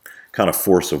kind of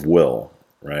force of will,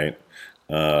 right?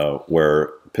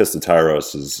 Where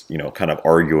Pesatiros is, kind of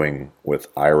arguing with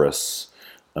Iris,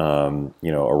 around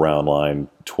line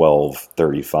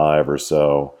 1235 or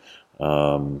so.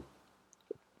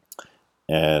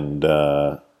 And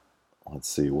let's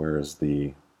see, where is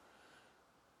the...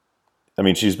 I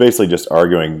mean, she's basically just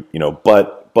arguing,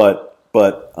 but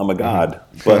I'm a god,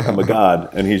 but I'm a god,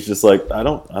 and he's just like, I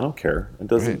don't care.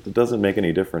 It doesn't make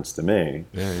any difference to me.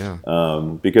 Yeah.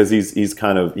 Because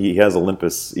he has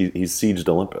Olympus. He's sieged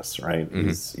Olympus, right?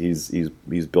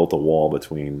 Mm-hmm. He's built a wall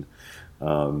between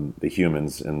the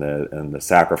humans and the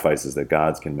sacrifices that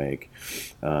gods can make,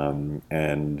 or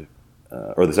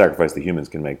the sacrifice the humans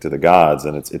can make to the gods,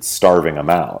 and it's starving them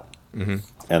out. Mm-hmm.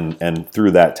 And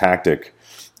through that tactic,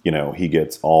 he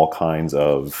gets all kinds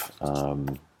of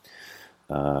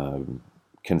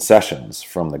concessions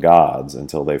from the gods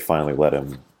until they finally let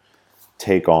him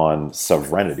take on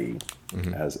sovereignty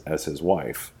as his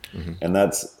wife. Mm-hmm. And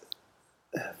that's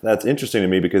interesting to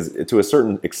me, because to a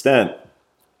certain extent,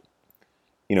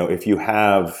 if you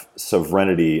have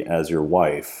sovereignty as your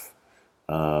wife,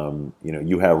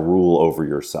 you have rule over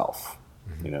yourself.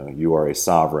 Mm-hmm. You are a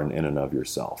sovereign in and of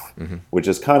yourself, which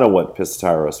is kind of what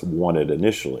Pesatiros wanted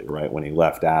initially, right? When he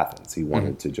left Athens, he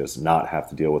wanted to just not have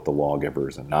to deal with the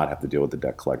lawgivers, and not have to deal with the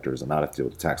debt collectors, and not have to deal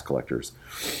with the tax collectors.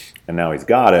 And now he's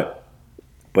got it,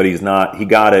 but he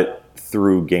got it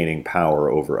through gaining power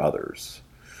over others.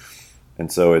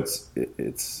 And so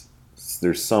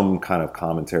there's some kind of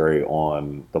commentary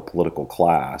on the political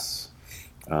class,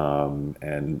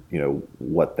 and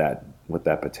what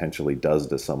that potentially does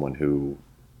to someone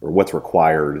or what's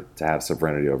required to have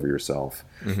sovereignty over yourself,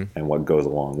 and what goes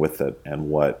along with it, and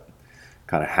what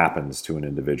kind of happens to an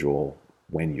individual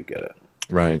when you get it.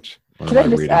 Right. Can I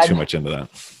just reading add too much into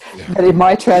that? That in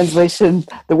my translation,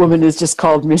 the woman is just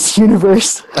called Miss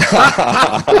Universe.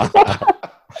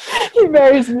 He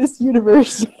marries Miss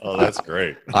Universe. Oh, that's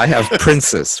great. I have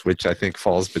Princess, which I think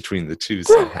falls between the two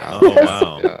somehow. Oh,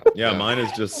 wow. Yeah, mine is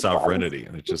just sovereignty,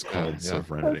 and it's just called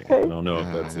sovereignty. Okay. I don't know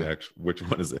if that's the actual, which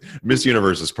one is it? Miss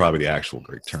Universe is probably the actual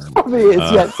Greek term. Probably is,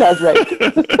 yeah, sounds right.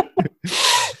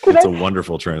 It's a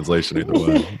wonderful translation either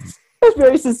way. I'm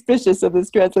very suspicious of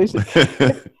this translation.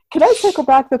 Can I circle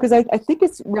back, though, because I think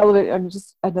it's relevant. I'm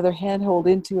just another handhold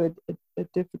into a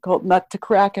difficult nut to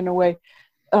crack in a way.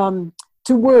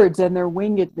 To words and their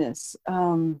wingedness,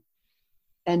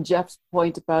 and Jeff's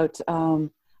point about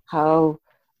how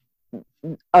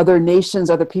other nations,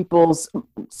 other peoples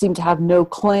seem to have no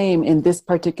claim in this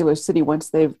particular city once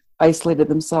they've isolated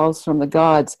themselves from the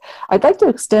gods. I'd like to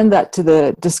extend that to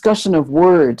the discussion of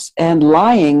words and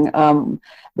lying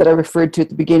that I referred to at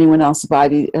the beginning, when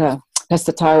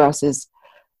Pesatiros is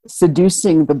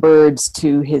seducing the birds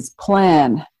to his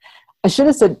plan. I should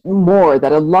have said more,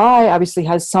 that a lie obviously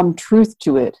has some truth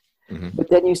to it,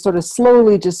 but then you sort of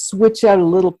slowly just switch out a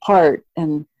little part,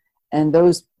 and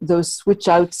those switch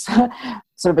outs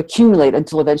sort of accumulate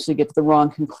until eventually you get to the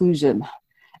wrong conclusion.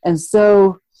 And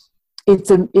so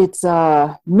it's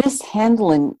a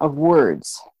mishandling of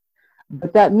words,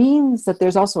 but that means that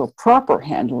there's also a proper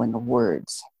handling of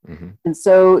words. And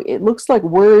so it looks like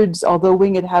words, although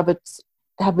winged, have a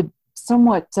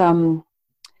somewhat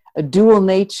a dual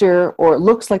nature, or it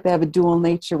looks like they have a dual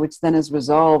nature, which then is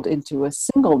resolved into a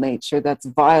single nature that's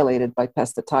violated by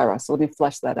Pesatiros. So let me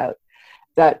flesh that out.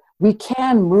 That we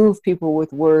can move people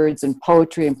with words and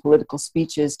poetry and political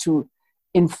speeches to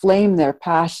inflame their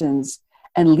passions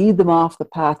and lead them off the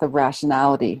path of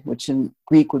rationality, which in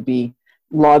Greek would be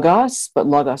logos, but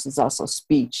logos is also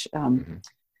speech.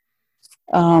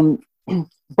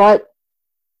 But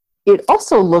it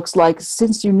also looks like,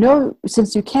 since you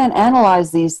can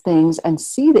analyze these things and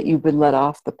see that you've been led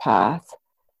off the path,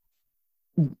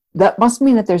 that must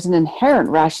mean that there's an inherent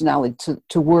rationality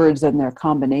to words and their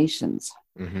combinations,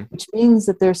 which means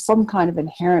that there's some kind of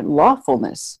inherent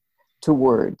lawfulness to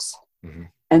words.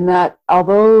 And that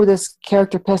although this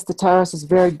character Pestetairos is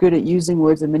very good at using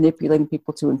words and manipulating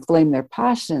people to inflame their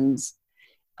passions,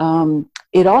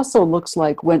 it also looks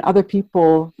like when other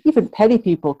people, even petty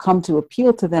people, come to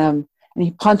appeal to them and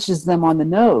he punches them on the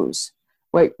nose,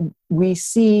 right? We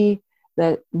see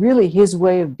that really his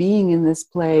way of being in this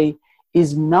play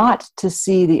is not to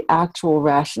see the actual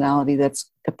rationality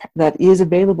that is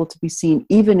available to be seen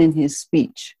even in his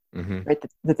speech. Right?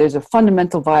 That there's a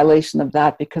fundamental violation of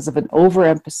that because of an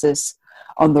overemphasis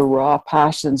on the raw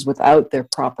passions without their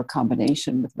proper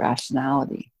combination with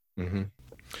rationality.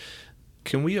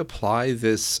 Can we apply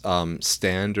this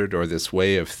standard or this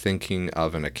way of thinking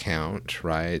of an account,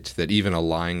 right, that even a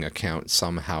lying account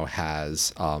somehow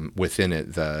has within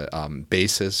it the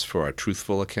basis for a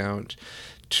truthful account,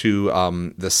 to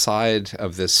the side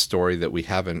of this story that we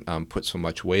haven't put so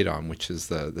much weight on, which is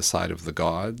the side of the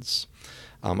gods?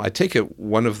 I take it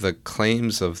one of the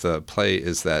claims of the play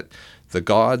is that the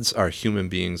gods are human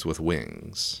beings with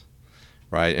wings,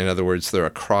 right? In other words, they're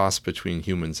a cross between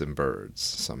humans and birds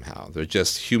somehow. They're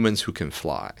just humans who can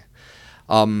fly.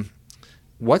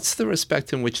 What's the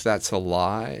respect in which that's a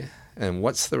lie, and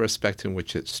what's the respect in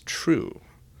which it's true,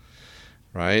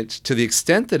 right? To the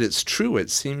extent that it's true,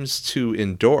 it seems to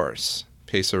endorse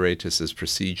Pesaretus's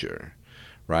procedure.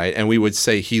 Right? And we would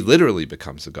say he literally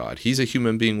becomes a god. He's a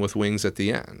human being with wings at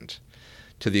the end.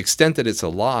 To the extent that it's a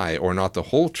lie or not the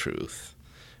whole truth,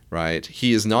 right?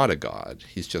 He is not a god.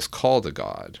 He's just called a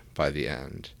god by the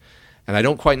end. And I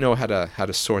don't quite know how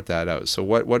to sort that out. So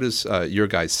what is your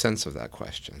guys' sense of that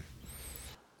question?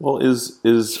 Well,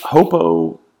 is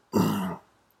Hopo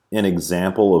an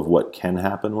example of what can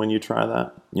happen when you try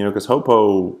that? You know, because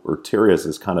Hopo or Tereus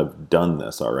has kind of done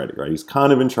this already, right? He's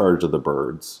kind of in charge of the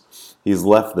birds. He's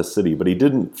left the city, but he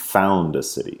didn't found a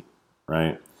city,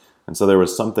 right? And so there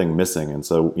was something missing. And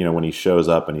so, you know, when he shows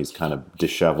up and he's kind of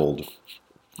disheveled,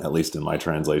 at least in my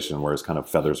translation, where his kind of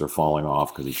feathers are falling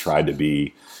off because he tried to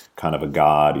be kind of a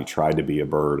god, he tried to be a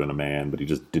bird and a man, but he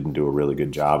just didn't do a really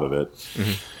good job of it.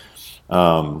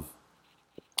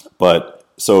 But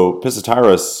so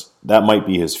Pestetairos, that might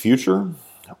be his future,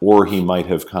 or he might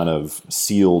have kind of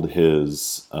sealed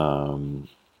his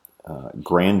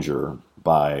grandeur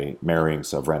by marrying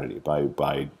sovereignty,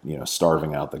 by you know,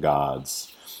 starving out the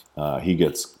gods. He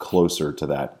gets closer to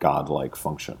that godlike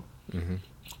function.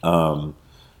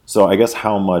 So I guess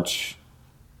how much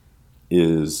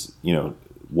is, you know,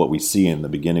 what we see in the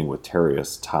beginning with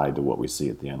Tereus tied to what we see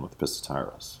at the end with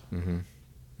Pestetairos?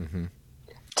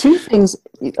 Two things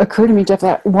occur to me, Jeff.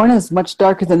 One is much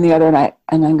darker than the other,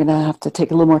 and I'm going to have to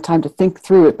take a little more time to think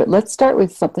through it. But let's start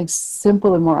with something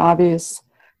simple and more obvious.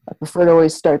 I prefer to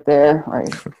always start there. Or I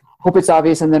hope it's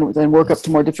obvious, and then work up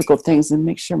to more difficult things and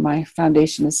make sure my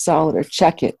foundation is solid or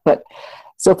check it. But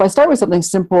so if I start with something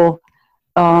simple,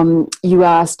 you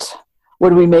asked, what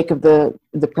do we make of the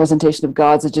presentation of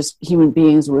gods as just human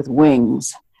beings with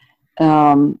wings?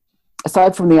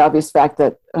 Aside from the obvious fact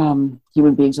that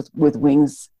human beings with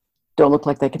wings don't look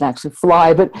like they can actually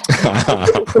fly, but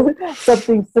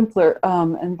something simpler,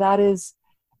 and that is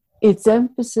its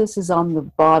emphasis is on the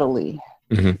bodily,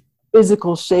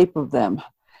 physical shape of them.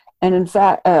 And in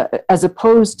fact, as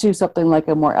opposed to something like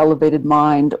a more elevated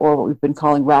mind or what we've been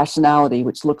calling rationality,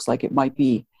 which looks like it might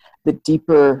be the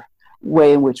deeper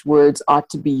way in which words ought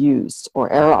to be used,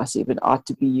 or eros even ought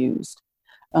to be used.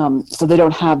 So they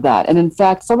don't have that. And in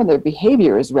fact, some of their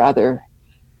behavior is rather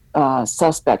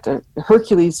suspect.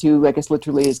 Hercules, who I guess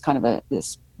literally is kind of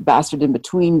this bastard in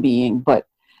between being, but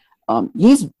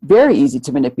he's very easy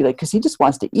to manipulate because he just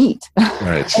wants to eat.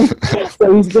 Right.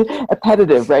 So he's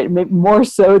appetitive, right? Maybe more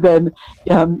so than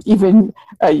even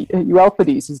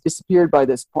Euelpides, who's disappeared by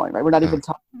this point, right? We're not even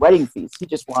talking wedding feast. He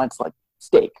just wants like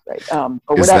steak, right? Or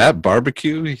is whatever. that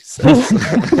barbecue? He says.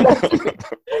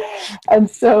 and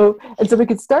so we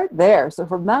could start there. So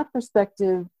from that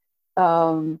perspective,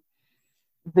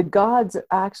 the gods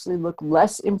actually look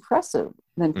less impressive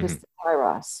than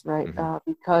Pestetairos, right?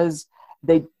 Because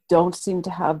they don't seem to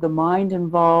have the mind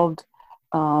involved,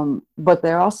 but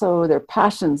their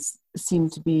passions seem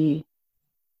to be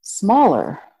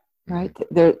smaller, right?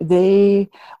 They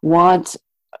want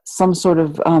some sort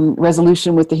of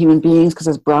resolution with the human beings, because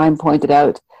as Brian pointed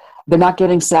out, they're not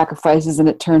getting sacrifices, and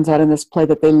it turns out in this play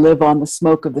that they live on the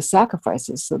smoke of the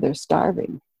sacrifices, so they're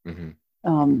starving.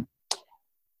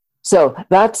 So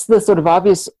that's the sort of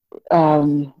obvious,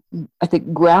 I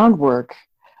think, groundwork.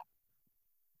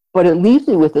 But it leaves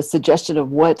me with a suggestion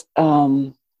of what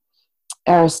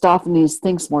Aristophanes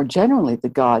thinks more generally the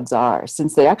gods are,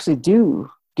 since they actually do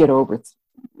get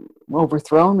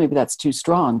overthrown. Maybe that's too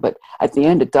strong, but at the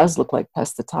end it does look like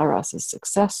Pesthetyros is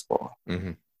successful.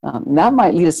 Mm-hmm. And that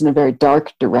might lead us in a very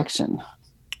dark direction.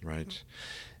 Right.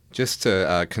 Just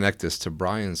to connect this to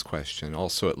Brian's question,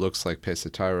 also it looks like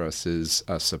Pesthetyros is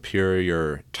a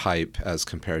superior type as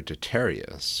compared to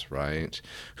Tereus, right?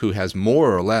 Who has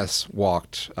more or less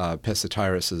walked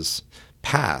Pesthetyros'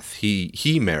 path.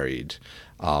 He married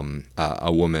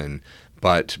a woman,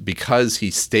 but because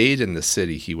he stayed in the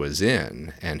city he was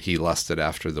in and he lusted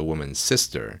after the woman's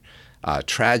sister,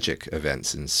 tragic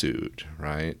events ensued,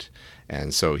 right?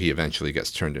 And so he eventually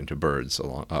gets turned into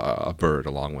a bird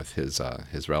along with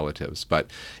his relatives. But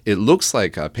it looks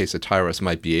like Pesthetyros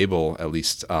might be able, at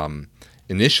least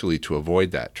initially, to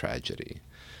avoid that tragedy,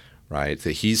 right?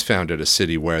 That he's founded a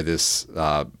city where this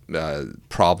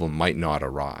problem might not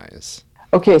arise.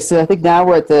 Okay, so I think now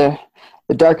we're at the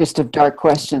darkest of dark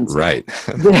questions. Right.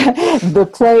 The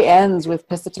play ends with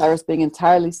Pesthetyros being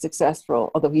entirely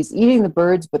successful, although he's eating the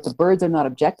birds, but the birds are not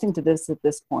objecting to this at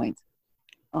this point.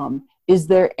 Is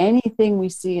there anything we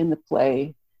see in the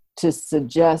play to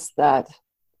suggest that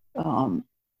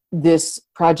this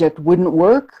project wouldn't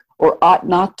work or ought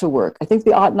not to work? I think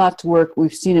the ought not to work,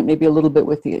 we've seen it maybe a little bit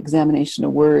with the examination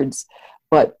of words,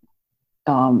 but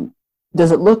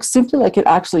does it look simply like it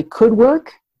actually could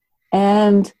work?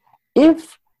 And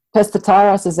if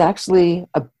Pesthetyros is actually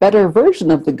a better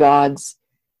version of the gods,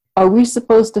 are we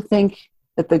supposed to think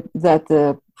that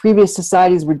the previous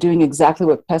societies were doing exactly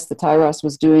what Pesthetyros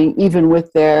was doing, even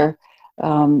with their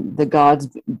the gods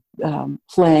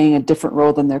playing a different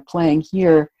role than they're playing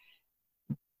here?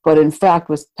 But in fact,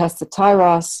 with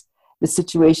Pesthetyros, the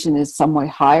situation is some way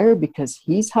higher because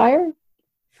he's higher.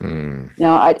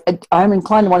 Now, I'm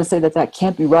inclined to want to say that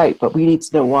can't be right, but we need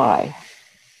to know why.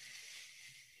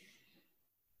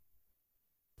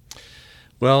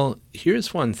 Well,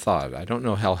 here's one thought. I don't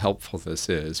know how helpful this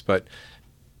is, but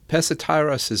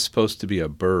Pesthetyros is supposed to be a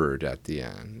bird at the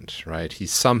end, right?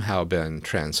 He's somehow been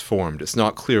transformed. It's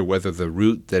not clear whether the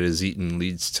root that is eaten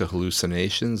leads to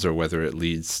hallucinations or whether it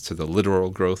leads to the literal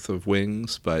growth of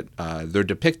wings, but they're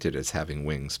depicted as having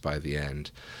wings by the end.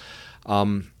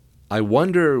 I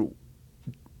wonder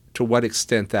to what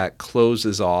extent that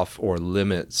closes off or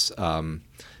limits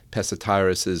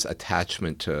Pesthetyros'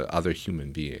 attachment to other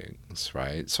human beings,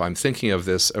 right? So I'm thinking of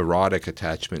this erotic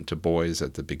attachment to boys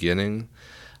at the beginning,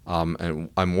 and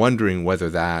I'm wondering whether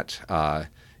that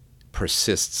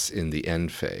persists in the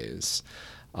end phase.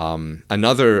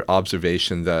 Another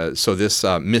observation, this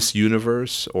Miss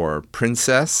Universe or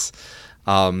princess,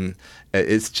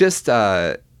 it's just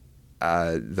the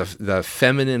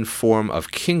feminine form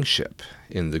of kingship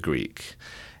in the Greek.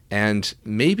 And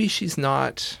maybe she's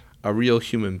not a real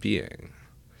human being,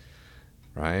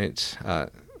 right?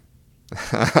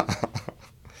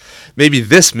 Maybe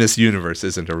this Miss Universe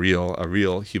isn't a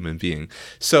real human being.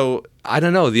 So I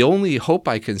don't know. The only hope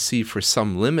I can see for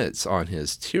some limits on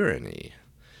his tyranny,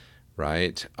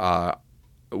 right,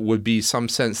 would be some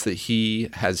sense that he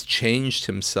has changed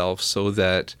himself so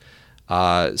that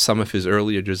some of his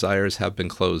earlier desires have been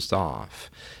closed off.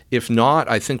 If not,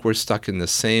 I think we're stuck in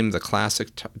the classic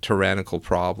tyrannical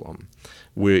problem.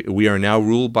 We are now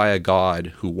ruled by a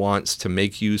god who wants to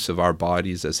make use of our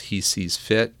bodies as he sees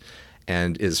fit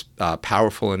and is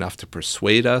powerful enough to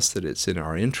persuade us that it's in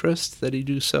our interest that he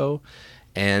do so.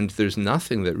 And there's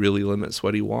nothing that really limits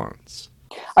what he wants.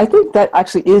 I think that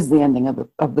actually is the ending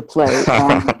of the play.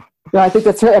 I think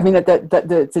that's right. I mean, that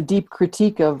it's a deep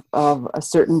critique of a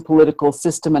certain political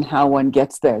system and how one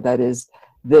gets there. That is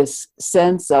this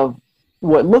sense of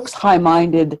what looks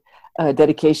high-minded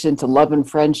dedication to love and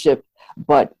friendship,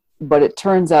 but it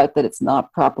turns out that it's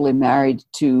not properly married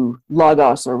to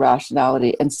logos or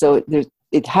rationality, and so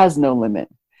it has no limit.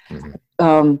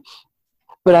 Mm-hmm.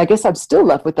 But I guess I'm still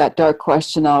left with that dark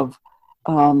question of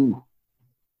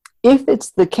if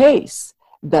it's the case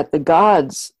that the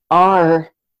gods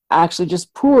are actually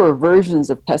just poorer versions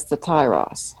of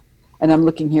Pesthetyros, and I'm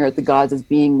looking here at the gods as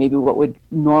being maybe what would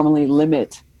normally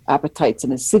limit appetites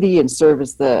in a city and serve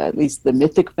as at least the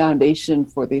mythic foundation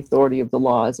for the authority of the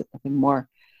laws, if nothing more.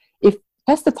 If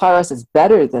Pesthetyros is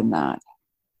better than that,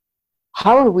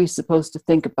 how are we supposed to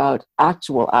think about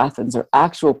actual Athens or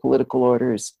actual political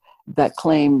orders that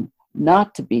claim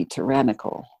not to be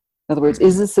tyrannical? In other words,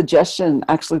 is the suggestion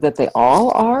actually that they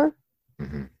all are?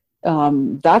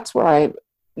 Mm-hmm. That's where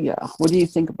what do you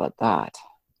think about that?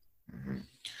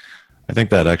 I think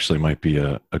that actually might be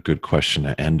a good question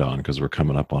to end on because we're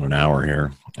coming up on an hour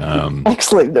here.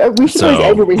 Excellent. We should always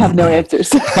end where we have no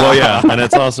answers. Well, yeah. And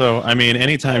it's also, I mean,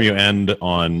 anytime you end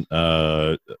on,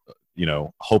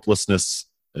 hopelessness,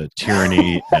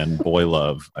 tyranny, and boy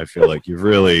love. I feel like you've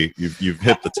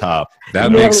hit the top.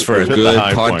 That makes for a good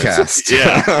podcast.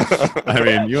 Yeah. I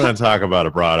mean, you want to talk about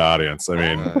a broad audience. I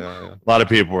mean, a lot of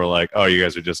people were like, oh, you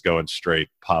guys are just going straight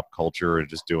pop culture and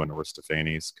just doing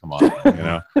Aristophanes. Come on.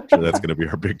 Sure, that's going to be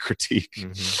our big critique.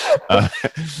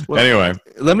 Mm-hmm. Anyway.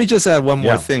 Let me just add one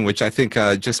more thing, which I think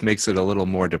just makes it a little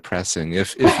more depressing.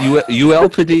 If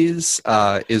Euelpides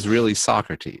is really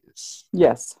Socrates.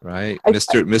 Yes. Right?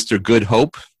 Mr. Good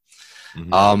Hope.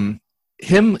 Mm-hmm.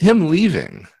 Him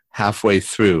leaving halfway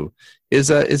through is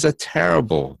a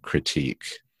terrible critique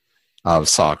of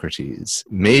Socrates.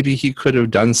 Maybe he could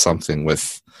have done something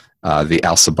with the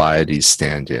Alcibiades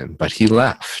stand-in, but he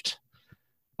left.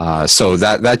 So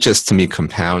that just to me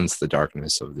compounds the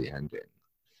darkness of the ending.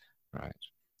 Right.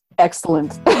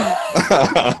 Excellent.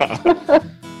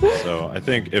 So I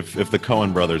think if the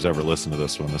Coen brothers ever listen to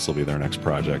this one, this will be their next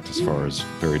project as far as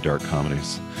very dark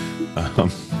comedies.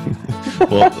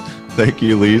 Well, thank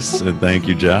you, Lise, and thank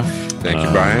you, Jeff. Thank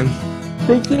you, Brian.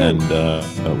 Thank you.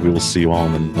 And we will see you all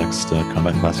in the next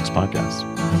Combat Classics podcast.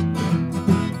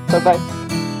 Bye-bye.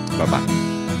 Bye-bye.